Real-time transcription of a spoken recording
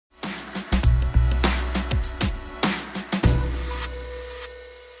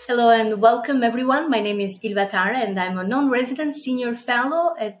Hello and welcome everyone. My name is Ilva Tare and I'm a non-resident Senior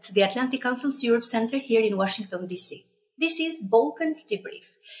Fellow at the Atlantic Council's Europe Center here in Washington, D.C. This is Balkans Debrief.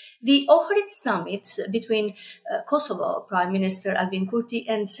 The Ohrid Summit between Kosovo Prime Minister Albin Kurti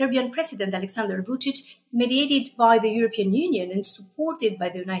and Serbian President Aleksandar Vučić, mediated by the European Union and supported by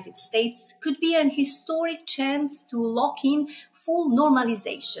the United States, could be an historic chance to lock in full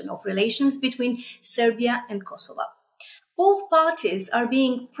normalization of relations between Serbia and Kosovo. Both parties are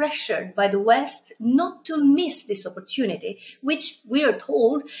being pressured by the West not to miss this opportunity, which, we are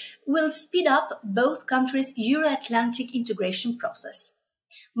told, will speed up both countries' Euro-Atlantic integration process.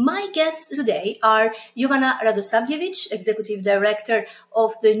 My guests today are Jovana Radosavljevic, Executive Director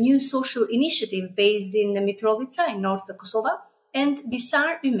of the new social initiative based in Mitrovica in North Kosovo, and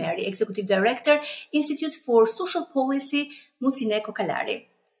Visar Ymeri, Executive Director, Institute for Social Policy, Musine Kokalari.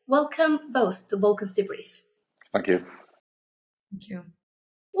 Welcome both to Balkans Debrief. Thank you. Thank you.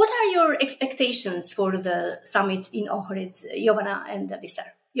 What are your expectations for the summit in Ohrid, Jovana and Visar?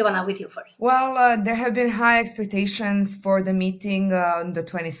 Jovana, with you first. Well, there have been high expectations for the meeting on the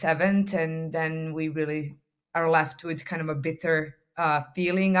 27th, and then we really are left with kind of a bitter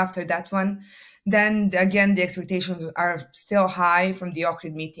feeling after that one. Then again, the expectations are still high from the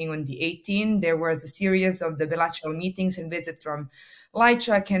Ohrid meeting on the 18th. There was a series of the bilateral meetings and visit from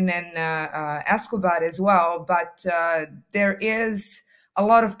Lajčák and then Escobar as well. But there is a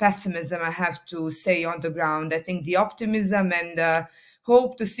lot of pessimism, I have to say, on the ground. I think the optimism and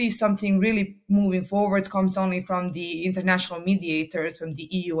hope to see something really moving forward comes only from the international mediators, from the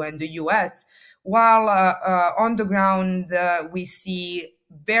EU and the US, while on the ground we see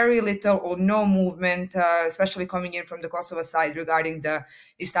very little or no movement, especially coming in from the Kosovo side regarding the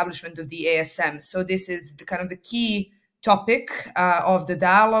establishment of the ASM. So this is the key topic of the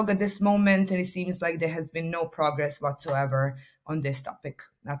dialogue at this moment, and it seems like there has been no progress whatsoever on this topic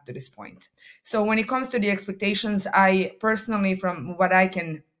up to this point. So when it comes to the expectations, I personally, from what I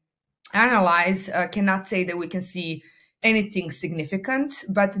can analyze, cannot say that we can see anything significant,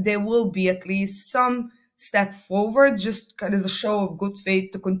 but there will be at least some step forward, just kind of as a show of good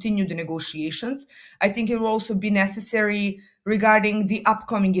faith to continue the negotiations. I think it will also be necessary regarding the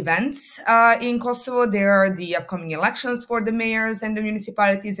upcoming events in Kosovo. There are the upcoming elections for the mayors and the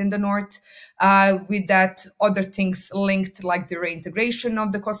municipalities in the north. With that, other things linked, like the reintegration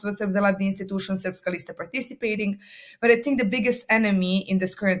of the Kosovo Serbs Alabni institution, Srpska Lista participating. But I think the biggest enemy in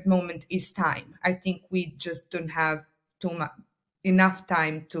this current moment is time. I think we just don't have enough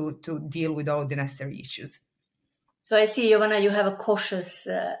time to deal with all the necessary issues. So I see, Jovana, you have a cautious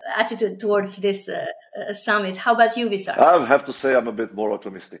attitude towards this summit. How about you, Visar? I have to say I'm a bit more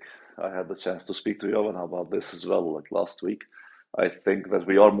optimistic. I had the chance to speak to Jovana about this as well, like last week. I think that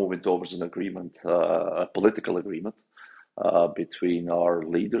we are moving towards an agreement, a political agreement between our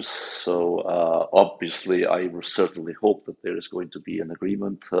leaders. So obviously, I certainly hope that there is going to be an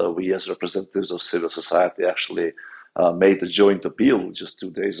agreement. We as representatives of civil society actually made a joint appeal just 2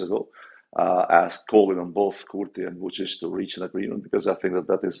 days ago, calling on both Kurti and Vučić to reach an agreement, because I think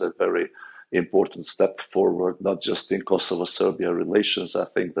that is a very important step forward, not just in Kosovo-Serbia relations. I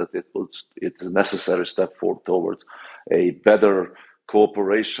think that it's a necessary step forward towards a better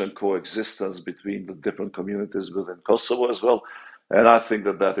cooperation, coexistence between the different communities within Kosovo as well. And I think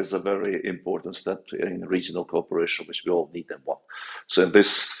that is a very important step in regional cooperation, which we all need and want. So in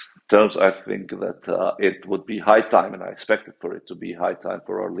this terms, I think that it would be high time, and I expect it for it to be high time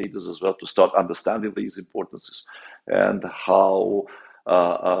for our leaders as well to start understanding these importances and how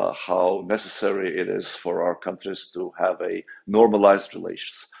necessary it is for our countries to have a normalized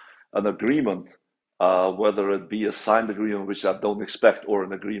relations. An agreement, whether it be a signed agreement, which I don't expect, or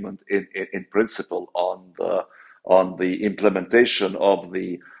an agreement in principle on the implementation of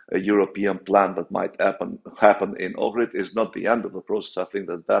the European plan that might happen in Ohrid, is not the end of the process. I think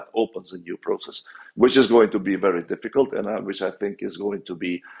that opens a new process, which is going to be very difficult, and which I think is going to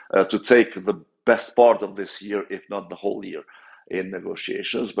be to take the best part of this year, if not the whole year, in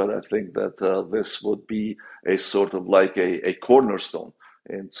negotiations. But I think that this would be a sort of like a cornerstone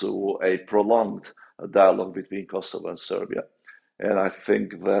into a prolonged dialogue between Kosovo and Serbia. And I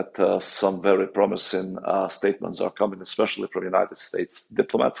think that some very promising statements are coming, especially from United States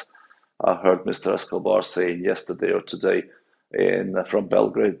diplomats. I heard Mr. Escobar saying yesterday or today from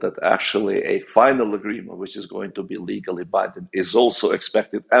Belgrade that actually a final agreement, which is going to be legally binding, is also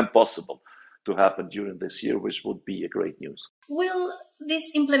expected and possible to happen during this year, which would be a great news. Will this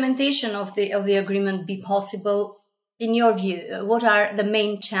implementation of the agreement be possible? In your view, what are the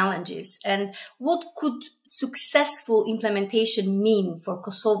main challenges, and what could successful implementation mean for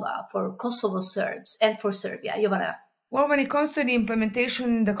Kosovo Serbs, and for Serbia? Jovana. Well, when it comes to the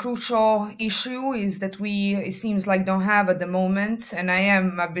implementation, the crucial issue is that it seems like, don't have at the moment, and I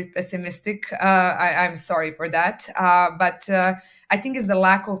am a bit pessimistic. I'm sorry for that. But I think it's the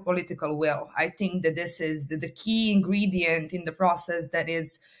lack of political will. I think that this is the key ingredient in the process that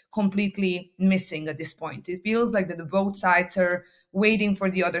is completely missing at this point. It feels like that the both sides are waiting for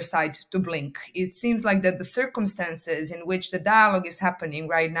the other side to blink. It seems like that the circumstances in which the dialogue is happening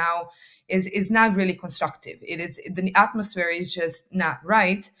right now is not really constructive. The atmosphere is just not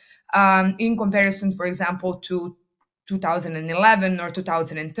right in comparison, for example, to 2011 or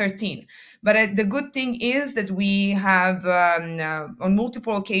 2013. But the good thing is that we have on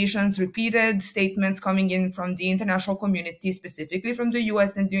multiple occasions repeated statements coming in from the international community, specifically from the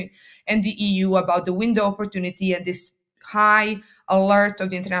US and the EU, about the window opportunity and this high alert of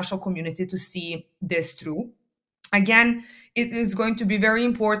the international community to see this through. Again, it is going to be very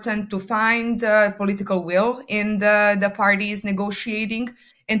important to find political will in the parties negotiating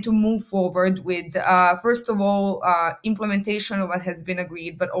and to move forward with, first of all, implementation of what has been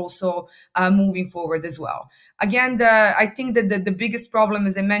agreed, but also moving forward as well. Again, I think that the biggest problem,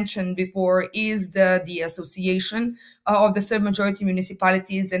 as I mentioned before, is the association of the Serb majority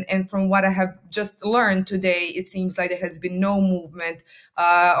municipalities. And from what I have just learned today, it seems like there has been no movement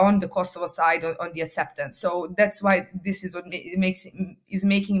on the Kosovo side on the acceptance. So that's why this is what is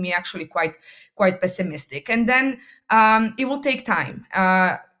making me actually quite pessimistic. And then it will take time,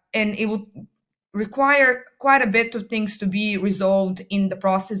 and it will require quite a bit of things to be resolved in the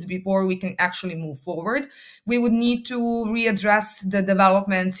process before we can actually move forward. We would need to readdress the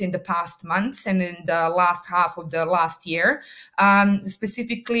developments in the past months and in the last half of the last year.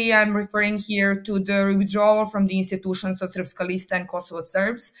 Specifically, I'm referring here to the withdrawal from the institutions of Srpska Lista and Kosovo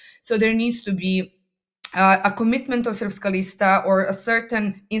Serbs. So there needs to be a commitment of Srpska Lista or a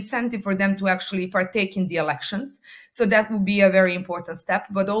certain incentive for them to actually partake in the elections. So that would be a very important step,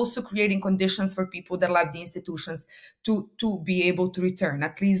 but also creating conditions for people that left the institutions to be able to return,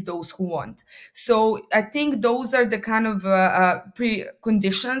 at least those who want. So I think those are the kind of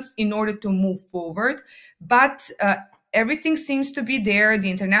preconditions in order to move forward. But everything seems to be there.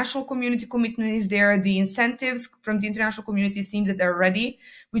 The international community commitment is there. The incentives from the international community seem that they're ready.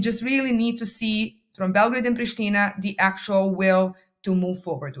 We just really need to see from Belgrade and Pristina the actual will to move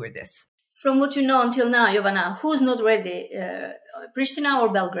forward with this. From what you know until now, Jovana, who's not ready, Pristina or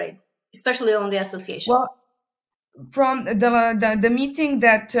Belgrade, especially on the association? Well, from the meeting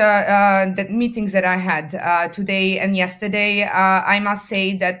the meetings that I had today and yesterday, I must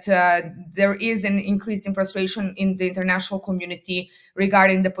say that there is an increase in frustration in the international community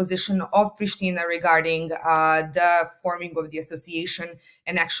regarding the position of Pristina regarding the forming of the association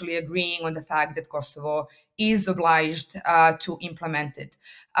and actually agreeing on the fact that Kosovo is obliged to implement it.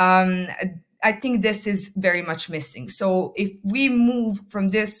 I think this is very much missing. So if we move from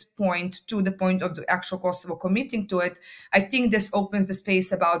this point to the point of the actual Kosovo committing to it, I think this opens the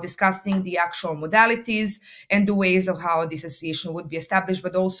space about discussing the actual modalities and the ways of how this association would be established.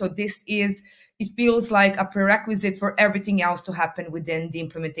 But also it feels like a prerequisite for everything else to happen within the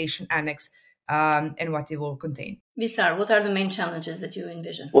implementation annex and what it will contain. Visar, what are the main challenges that you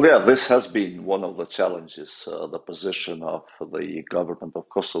envision? Well, yeah, this has been one of the challenges, the position of the government of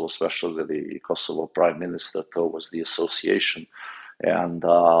Kosovo, especially the Kosovo Prime Minister towards the association, and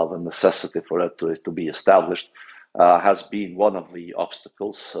the necessity for it to be established has been one of the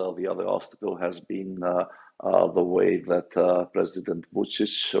obstacles. The other obstacle has been the way that President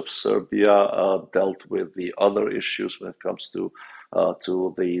Vučić of Serbia dealt with the other issues when it comes to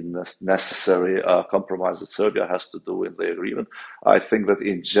the necessary compromise that Serbia has to do in the agreement. I think that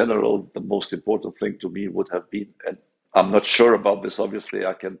in general, the most important thing to me would have been, and I'm not sure about this, obviously,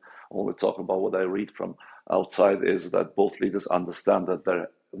 I can only talk about what I read from outside, is that both leaders understand that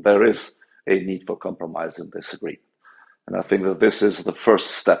there is a need for compromise in this agreement. And I think that this is the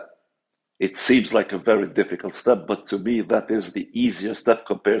first step. It seems like a very difficult step, but to me, that is the easier step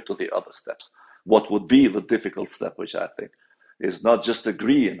compared to the other steps. What would be the difficult step, which I think is not just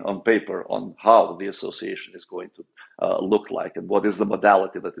agreeing on paper on how the association is going to look like and what is the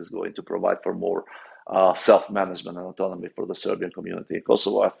modality that is going to provide for more self-management and autonomy for the Serbian community in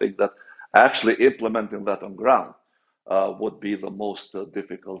Kosovo. I think that actually implementing that on ground would be the most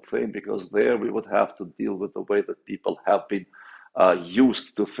difficult thing, because there we would have to deal with the way that people have been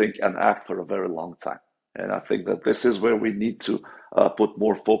used to think and act for a very long time. And I think that this is where we need to put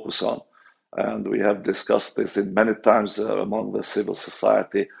more focus on. And we have discussed this in many times among the civil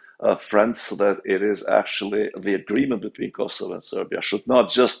society friends, that it is actually the agreement between Kosovo and Serbia should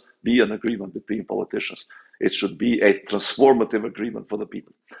not just be an agreement between politicians. It should be a transformative agreement for the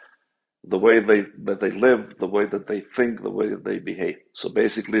people. the way that they live, the way that they think, the way that they behave. So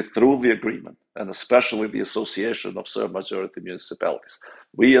basically, through the agreement, and especially the association of Serb majority municipalities,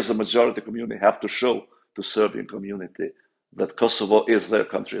 we as a majority community have to show to Serbian community that Kosovo is their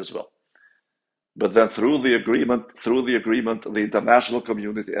country as well. But then through the agreement, the international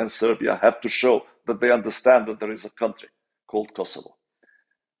community and Serbia have to show that they understand that there is a country called Kosovo,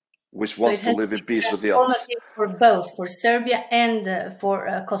 which wants to live in peace with the others. For both, for Serbia and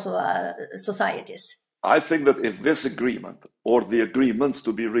for Kosovo societies. I think that if this agreement or the agreements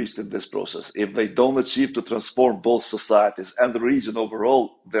to be reached in this process, if they don't achieve to transform both societies and the region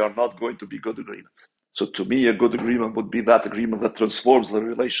overall, they are not going to be good agreements. So to me, a good agreement would be that agreement that transforms the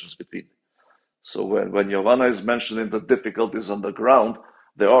relations between them. So when Jovana is mentioning the difficulties on the ground,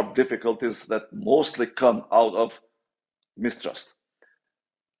 there are difficulties that mostly come out of mistrust,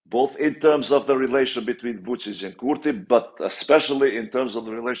 both in terms of the relation between Vučić and Kurti, but especially in terms of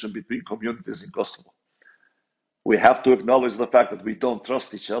the relation between communities in Kosovo. We have to acknowledge the fact that we don't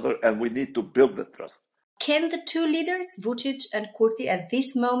trust each other, and we need to build that trust. Can the two leaders, Vučić and Kurti, at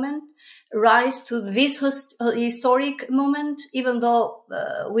this moment rise to this historic moment, even though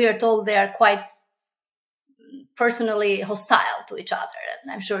we are told they are quite personally hostile to each other?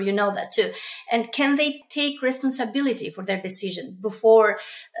 And I'm sure you know that too. And can they take responsibility for their decision before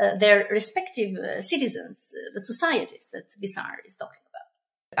their respective citizens, the societies that Visar is talking about?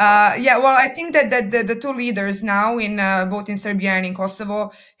 I think that the two leaders now, in both in Serbia and in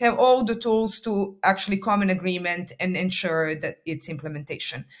Kosovo, have all the tools to actually come in agreement and ensure that its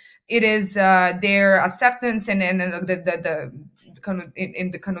implementation. It is their acceptance and the kind of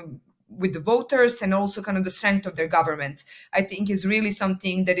in the kind of with the voters, and also kind of the strength of their governments, I think is really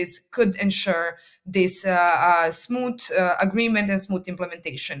something that could ensure this smooth agreement and smooth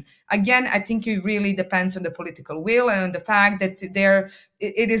implementation. Again, I think it really depends on the political will and on the fact that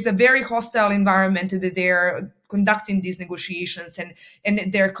it is a very hostile environment that they're conducting these negotiations,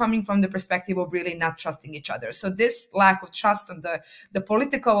 and they're coming from the perspective of really not trusting each other. So this lack of trust on the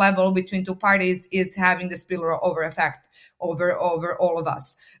political level between two parties is having the spillover effect over all of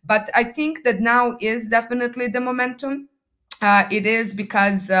us. But I think that now is definitely the momentum. It is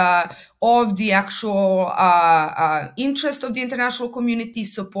because of the actual interest of the international community,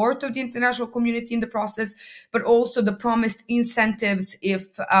 support of the international community in the process, but also the promised incentives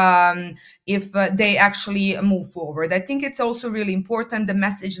if they actually move forward. I think it's also really important, the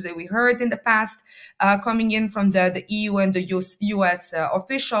message that we heard in the past coming in from the EU and the US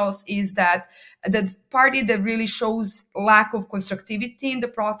officials is that the party that really shows lack of constructivity in the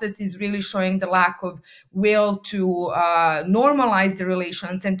process is really showing the lack of will to normalize the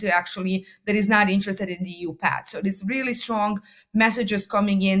relations and to actually that is not interested in the EU path. So there's really strong messages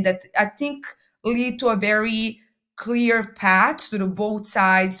coming in that I think lead to a very clear path to the both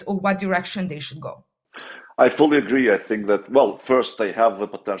sides of what direction they should go. I fully agree. I think that, well, first, they have the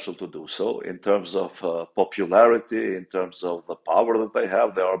potential to do so in terms of popularity, in terms of the power that they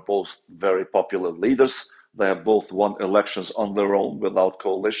have. They are both very popular leaders. They have both won elections on their own without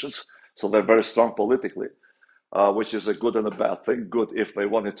coalitions. So they're very strong politically, which is a good and a bad thing. Good if they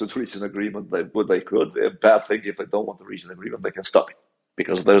wanted to reach an agreement, they could. A bad thing if they don't want to reach an agreement, they can stop it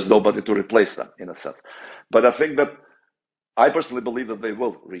because there's nobody to replace them in a sense. But I think that I personally believe that they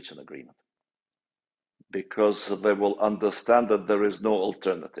will reach an agreement, because they will understand that there is no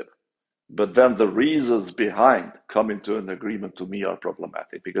alternative. But then the reasons behind coming to an agreement to me are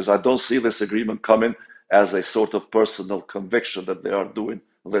problematic, because I don't see this agreement coming as a sort of personal conviction that they are doing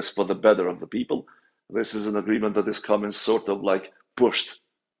this for the better of the people. This is an agreement that is coming sort of like pushed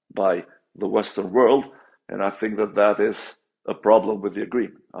by the Western world. And I think that that is a problem with the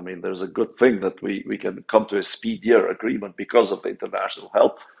agreement. I mean, there's a good thing that we can come to a speedier agreement because of the international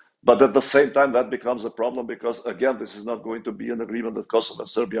help. But at the same time, that becomes a problem because, again, this is not going to be an agreement that Kosovo and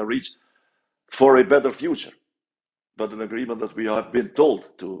Serbia reach for a better future, but an agreement that we have been told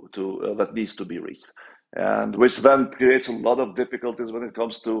that needs to be reached, and which then creates a lot of difficulties when it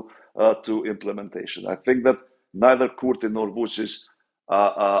comes to implementation. I think that neither Kurti nor Vučić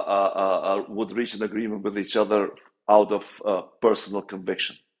would reach an agreement with each other out of personal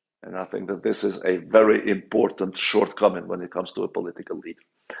conviction. And I think that this is a very important shortcoming when it comes to a political leader.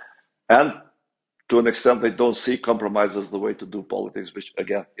 And to an extent, they don't see compromise as the way to do politics, which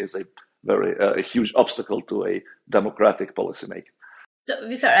again is a huge obstacle to a democratic policymaking. So,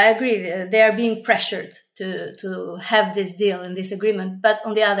 Visar, I agree. They are being pressured to have this deal and this agreement. But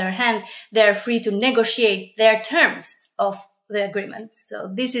on the other hand, they are free to negotiate their terms of the agreement. So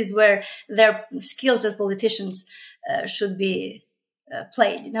this is where their skills as politicians should be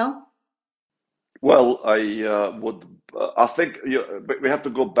played, you know? Well, I think we have to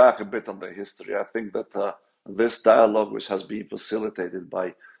go back a bit on the history. I think that this dialogue, which has been facilitated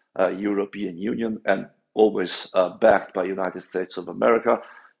by European Union and always backed by United States of America,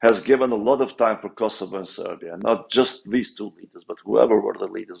 has given a lot of time for Kosovo and Serbia, not just these two leaders, but whoever were the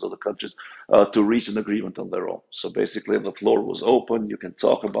leaders of the countries, to reach an agreement on their own. So basically, the floor was open. You can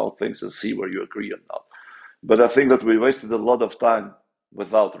talk about things and see where you agree or not. But I think that we wasted a lot of time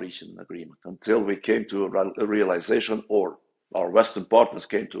without reaching an agreement until we came to a realization, or our Western partners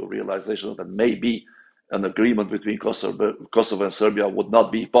came to a realization that maybe an agreement between Kosovo and Serbia would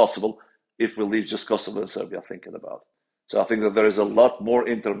not be possible if we leave just Kosovo and Serbia thinking about it. So I think that there is a lot more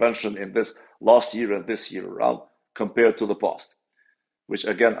intervention in this last year and this year around compared to the past, which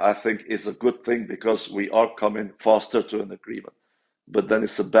again, I think is a good thing because we are coming faster to an agreement. But then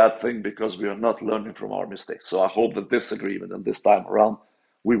it's a bad thing because we are not learning from our mistakes. So I hope that this agreement and this time around,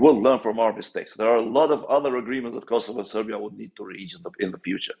 we will learn from our mistakes. There are a lot of other agreements that Kosovo and Serbia would need to reach in the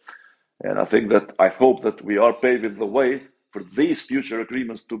future. And I hope that we are paving the way for these future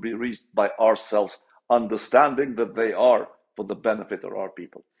agreements to be reached by ourselves, understanding that they are for the benefit of our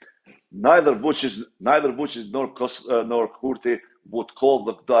people. Neither Vučić nor Kurti would call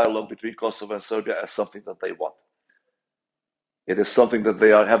the dialogue between Kosovo and Serbia as something that they want. It is something that they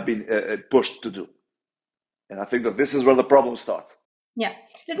have been pushed to do. And I think that this is where the problem starts. Yeah.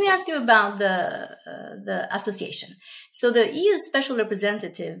 Let me ask you about the association. So the EU Special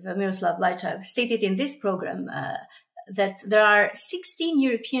Representative, Miroslav Lajčák, stated in this program that there are 16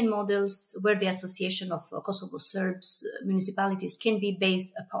 European models where the association of Kosovo Serbs municipalities can be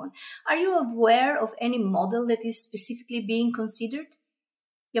based upon. Are you aware of any model that is specifically being considered?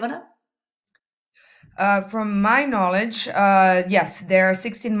 Jovana? From my knowledge, yes, there are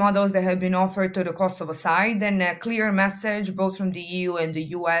 16 models that have been offered to the Kosovo side, and a clear message both from the EU and the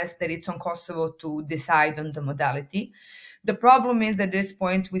US that it's on Kosovo to decide on the modality. The problem is at this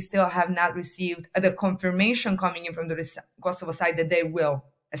point, we still have not received the confirmation coming in from the Kosovo side that they will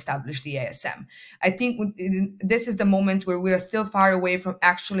establish the ASM. I think this is the moment where we are still far away from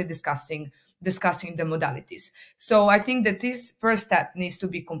actually discussing the modalities. So I think that this first step needs to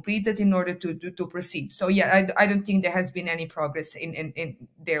be completed in order to proceed. So yeah, I don't think there has been any progress in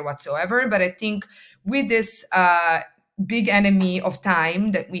there whatsoever. But I think with this big enemy of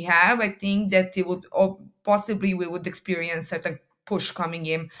time that we have, I think that it would possibly we would experience certain push coming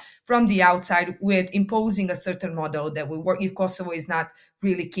in from the outside with imposing a certain model that will work if Kosovo is not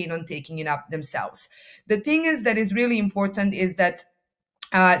really keen on taking it up themselves. The thing is that is really important is that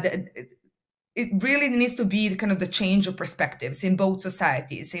it really needs to be kind of the change of perspectives in both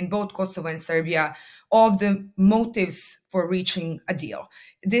societies, in both Kosovo and Serbia, of the motives for reaching a deal.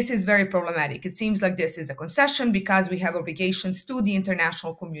 This is very problematic. It seems like this is a concession because we have obligations to the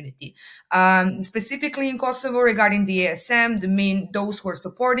international community. Specifically in Kosovo regarding the ASM, those who are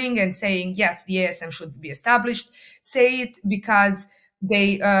supporting and saying, yes, the ASM should be established, say it because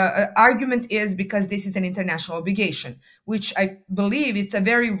the argument is because this is an international obligation, which I believe is a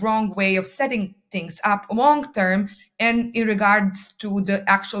very wrong way of setting things up long term and in regards to the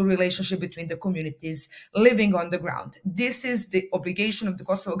actual relationship between the communities living on the ground. This is the obligation of the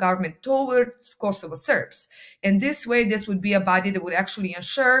Kosovo government towards Kosovo Serbs. And this way, this would be a body that would actually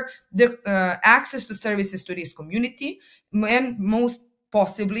ensure the access to services to this community and most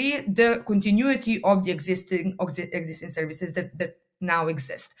possibly the continuity of the existing services that now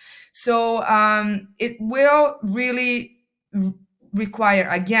exist. So it will really require,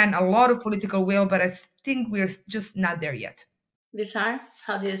 again, a lot of political will, but I think we're just not there yet. Visar,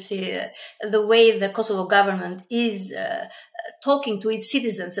 how do you see the way the Kosovo government is talking to its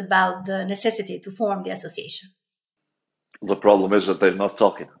citizens about the necessity to form the association? The problem is that they're not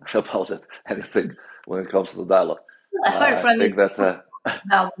talking about anything when it comes to the dialogue. I think that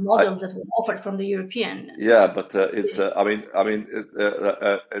about models that were offered from the European. Yeah, but it's. I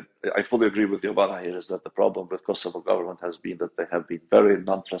fully agree with Jovana here. Is that the problem with Kosovo government has been that they have been very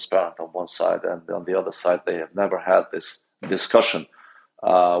non-transparent on one side, and on the other side they have never had this discussion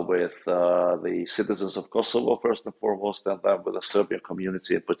with the citizens of Kosovo first and foremost, and then with the Serbian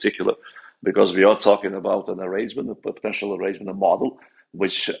community in particular, because we are talking about an arrangement, a potential arrangement, a model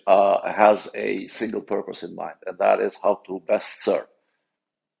which has a single purpose in mind, and that is how to best serve.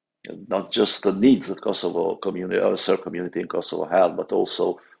 Not just the needs that Kosovo community or Serb community in Kosovo have, but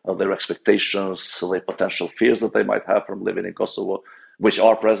also their expectations, the potential fears that they might have from living in Kosovo, which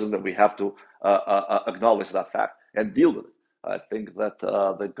are present, and we have to acknowledge that fact and deal with it. I think that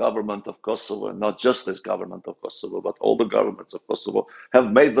the government of Kosovo, and not just this government of Kosovo, but all the governments of Kosovo,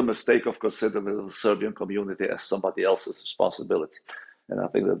 have made the mistake of considering the Serbian community as somebody else's responsibility. And I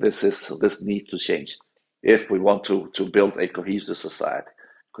think that this needs to change if we want to build a cohesive society.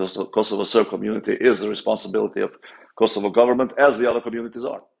 Because the Kosovo Serb community is the responsibility of Kosovo government, as the other communities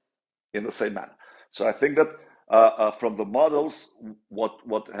are, in the same manner. So I think that from the models,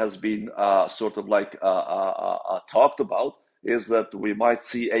 what has been sort of like talked about is that we might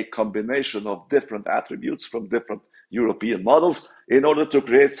see a combination of different attributes from different European models in order to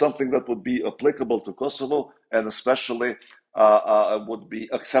create something that would be applicable to Kosovo and especially would be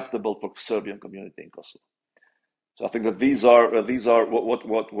acceptable for Serbian community in Kosovo. So I think that these are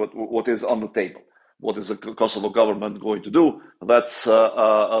what is on the table. What is the Kosovo government going to do? That's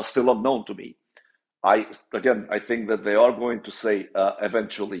still unknown to me. I think that they are going to say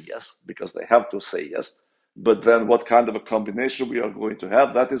eventually yes, because they have to say yes. But then what kind of a combination we are going to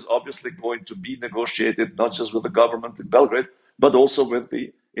have, that is obviously going to be negotiated, not just with the government in Belgrade, but also with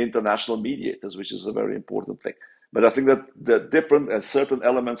the international mediators, which is a very important thing. But I think that the different and certain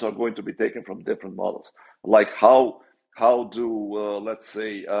elements are going to be taken from different models, like how do let's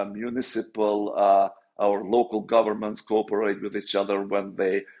say municipal or local governments cooperate with each other when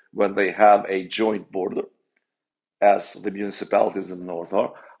they have a joint border, as the municipalities in the north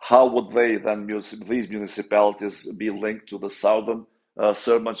are. How would they then these municipalities be linked to the southern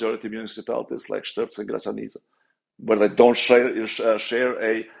Serb majority municipalities like Štrpce and Gračanica, where they don't share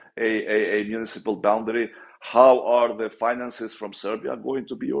a municipal boundary? How are the finances from Serbia going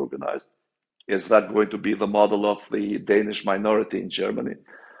to be organized? Is that going to be the model of the Danish minority in Germany?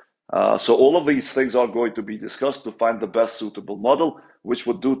 So all of these things are going to be discussed to find the best suitable model, which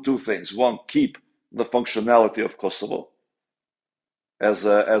would do two things. One, keep the functionality of Kosovo as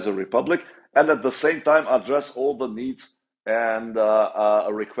a republic, and at the same time address all the needs and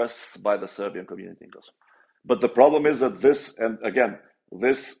requests by the Serbian community in Kosovo. But the problem is that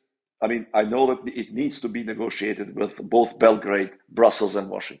I know that it needs to be negotiated with both Belgrade, Brussels, and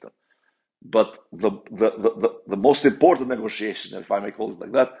Washington. But the most important negotiation, if I may call it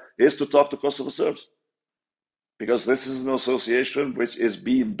like that, is to talk to Kosovo Serbs. Because this is an association which is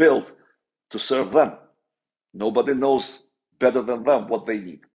being built to serve them. Nobody knows better than them what they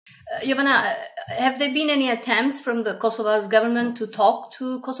need. Jovana, have there been any attempts from the Kosovo's government to talk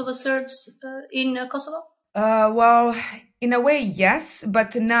to Kosovo Serbs in Kosovo? Well, in a way, yes,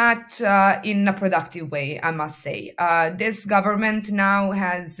 but not in a productive way, I must say. This government now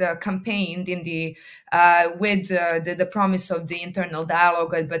has campaigned in with the promise of the internal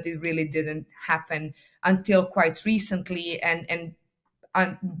dialogue, but it really didn't happen until quite recently, and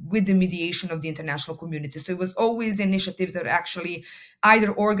with the mediation of the international community. So it was always initiatives that were actually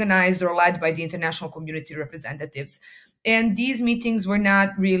either organized or led by the international community representatives. And these meetings were not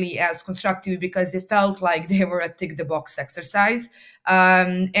really as constructive because it felt like they were a tick-the-box exercise.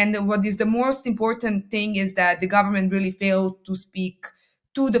 And what is the most important thing is that the government really failed to speak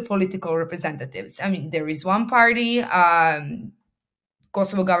to the political representatives. I mean, there is one party,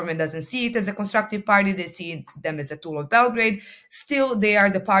 Kosovo government doesn't see it as a constructive party. They see them as a tool of Belgrade. Still, they are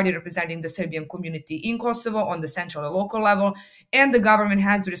the party representing the Serbian community in Kosovo on the central and local level, and the government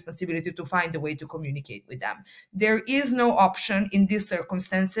has the responsibility to find a way to communicate with them. There is no option in these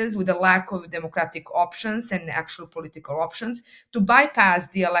circumstances, with a lack of democratic options and actual political options, to bypass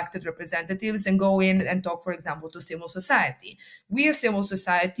the elected representatives and go in and talk, for example, to civil society. We as civil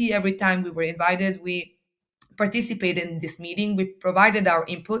society, every time we were invited, we participated in this meeting. We provided our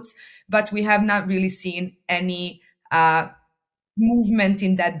inputs, but we have not really seen any movement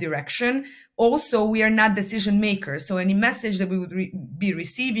in that direction. Also, we are not decision makers. So any message that we would be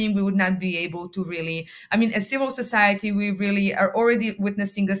receiving, we would not be able to really, as civil society, we really are already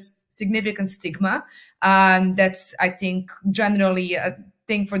witnessing a significant stigma. That's, I think, generally a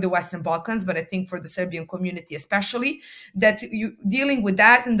thing for the Western Balkans, but I think for the Serbian community especially, that you dealing with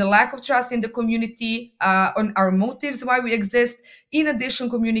that and the lack of trust in the community, on our motives, why we exist, in addition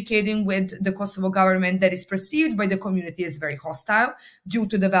communicating with the Kosovo government that is perceived by the community as very hostile due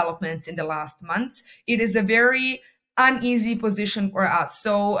to developments in the last months. It is a very uneasy position for us.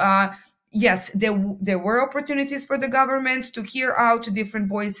 So yes, there were opportunities for the government to hear out different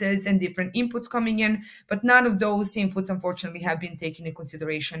voices and different inputs coming in, but none of those inputs, unfortunately, have been taken into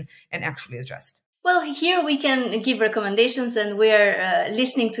consideration and actually addressed. Well, here we can give recommendations, and we're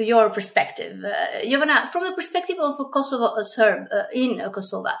listening to your perspective. Jovana, from the perspective of a Kosovo Serb in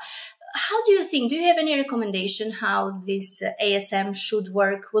Kosovo, how do you have any recommendation how this ASM should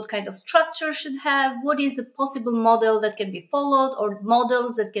work? What kind of structure should have? What is the possible model that can be followed, or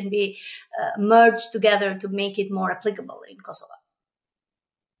models that can be merged together to make it more applicable in Kosovo?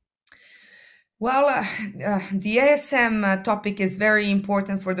 Well, the ASM topic is very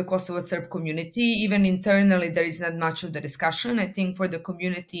important for the Kosovo Serb community. Even internally, there is not much of the discussion. I think for the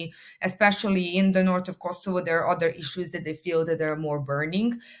community, especially in the north of Kosovo, there are other issues that they feel that there are more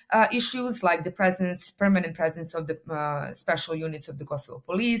burning issues, like the permanent presence of the special units of the Kosovo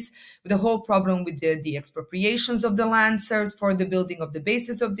police, the whole problem with the expropriations of the land served for the building of the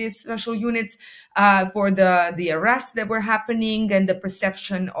bases of these special units, for the arrests that were happening, and the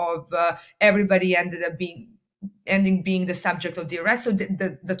perception of everybody ended up being the subject of the arrest. So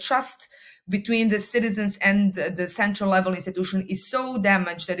the trust between the citizens and the central level institution is so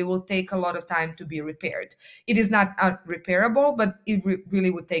damaged that it will take a lot of time to be repaired. It is not unrepairable, but it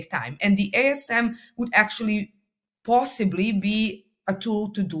really would take time. And the ASM would actually possibly be a tool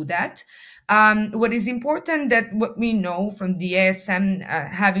to do that. What is important, that what we know from the ASM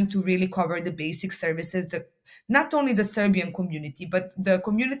having to really cover the basic services, not only the Serbian community, but the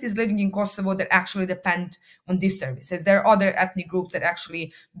communities living in Kosovo that actually depend on these services. There are other ethnic groups that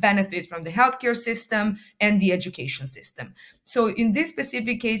actually benefit from the healthcare system and the education system. So in these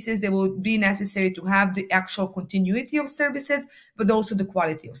specific cases, it will be necessary to have the actual continuity of services, but also the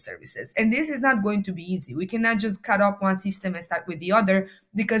quality of services. And this is not going to be easy. We cannot just cut off one system and start with the other,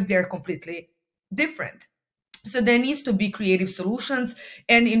 because they're completely different. So there needs to be creative solutions,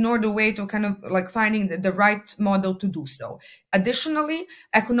 and in order way to kind of like finding the right model to do so. Additionally,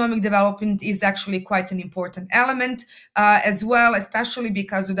 economic development is actually quite an important element as well, especially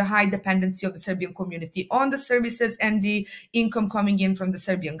because of the high dependency of the Serbian community on the services and the income coming in from the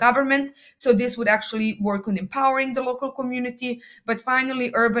Serbian government. So this would actually work on empowering the local community. But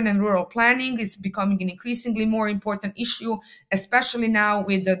finally, urban and rural planning is becoming an increasingly more important issue, especially now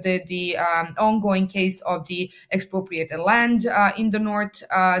with the ongoing case of the expropriated land in the north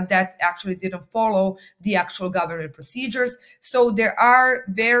that actually didn't follow the actual government procedures. So there are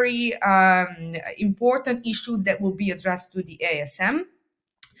very important issues that will be addressed to the ASM.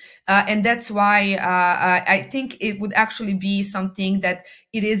 And that's why I think it would actually be something that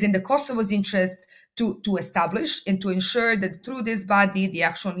it is in the Kosovo's interest to establish and to ensure that through this body, the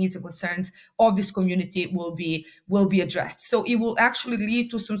actual needs and concerns of this community will be addressed. So it will actually lead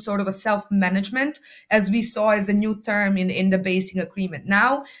to some sort of a self-management, as we saw as a new term in the Basic Agreement.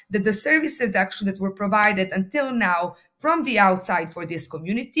 Now that the services actually that were provided until now from the outside for this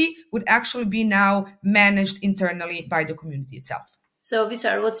community would actually be now managed internally by the community itself. So,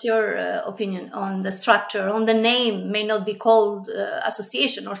 Visar, what's your opinion on the structure, on the name? May not be called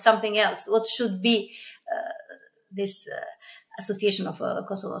association or something else. What should be this association of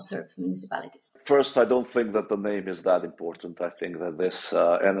Kosovo Serb municipalities? First, I don't think that the name is that important. I think that this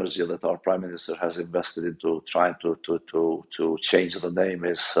energy that our Prime Minister has invested into trying to change the name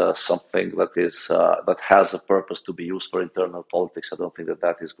is something that has a purpose to be used for internal politics. I don't think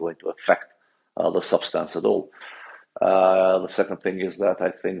that is going to affect the substance at all. The second thing is that I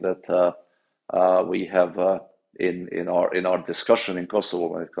think that we have in our discussion in Kosovo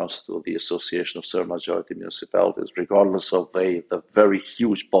when it comes to the Association of Serb Majority Municipalities, regardless of the very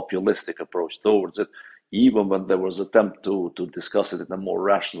huge populistic approach towards it, even when there was an attempt to discuss it in a more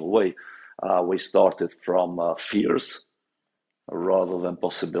rational way, we started from fears rather than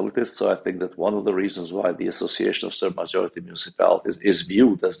possibilities. So I think that one of the reasons why the Association of Serb Majority Municipalities is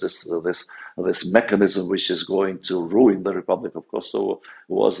viewed as this mechanism which is going to ruin the Republic of Kosovo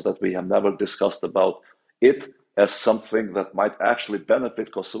was that we have never discussed about it as something that might actually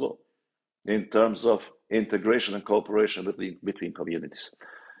benefit Kosovo in terms of integration and cooperation between communities.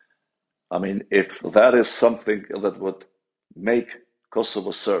 I mean, if that is something that would make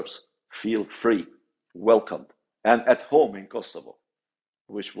Kosovo Serbs feel free, welcomed, and at home in Kosovo,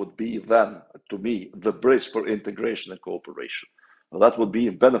 which would be then, to me, the bridge for integration and cooperation. Well, that would be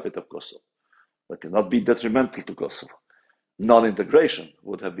in benefit of Kosovo. That cannot be detrimental to Kosovo. Non-integration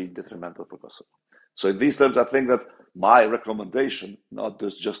would have been detrimental for Kosovo. So in these terms, I think that my recommendation, not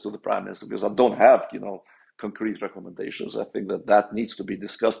just to the Prime Minister, because I don't have, concrete recommendations. I think that needs to be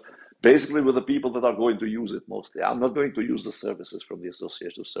discussed basically with the people that are going to use it mostly. I'm not going to use the services from the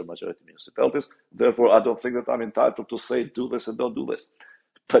Association of Serb Majority Municipalities. Therefore, I don't think that I'm entitled to say do this and don't do this.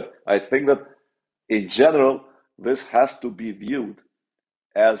 But I think that in general, this has to be viewed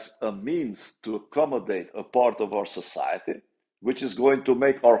as a means to accommodate a part of our society, which is going to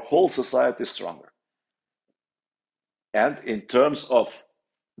make our whole society stronger. And in terms of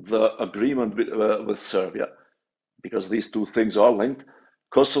the agreement with Serbia, because these two things are linked,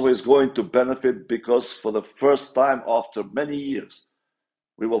 Kosovo is going to benefit because for the first time after many years,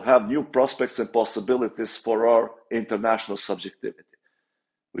 we will have new prospects and possibilities for our international subjectivity,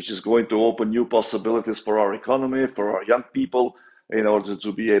 which is going to open new possibilities for our economy, for our young people, in order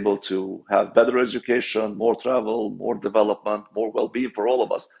to be able to have better education, more travel, more development, more well-being for all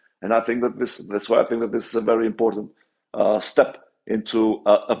of us. And I think that that's why I think that this is a very important step into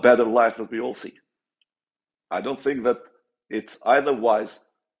a better life that we all see. I don't think that it's either wise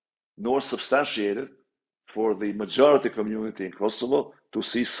nor substantiated for the majority community in Kosovo to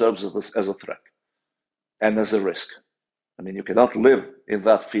see Serbs as a threat and as a risk. I mean, you cannot live in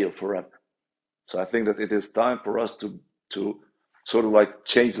that field forever. So I think that it is time for us to sort of like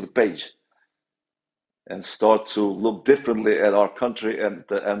change the page and start to look differently at our country and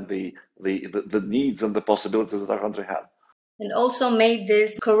the needs and the possibilities that our country has. And also made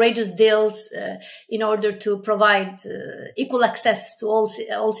these courageous deals in order to provide equal access to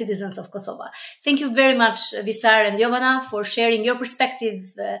all citizens of Kosovo. Thank you very much, Visar and Jovana, for sharing your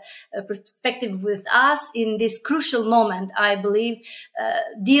perspective with us in this crucial moment. I believe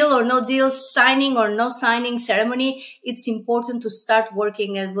deal or no deal, signing or no signing ceremony, it's important to start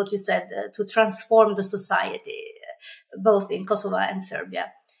working, as what you said, to transform the society, both in Kosovo and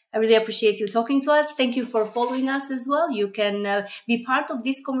Serbia. I really appreciate you talking to us. Thank you for following us as well. You can be part of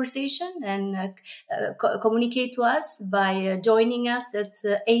this conversation and communicate to us by joining us at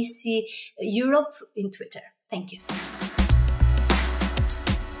AC Europe in Twitter. Thank you.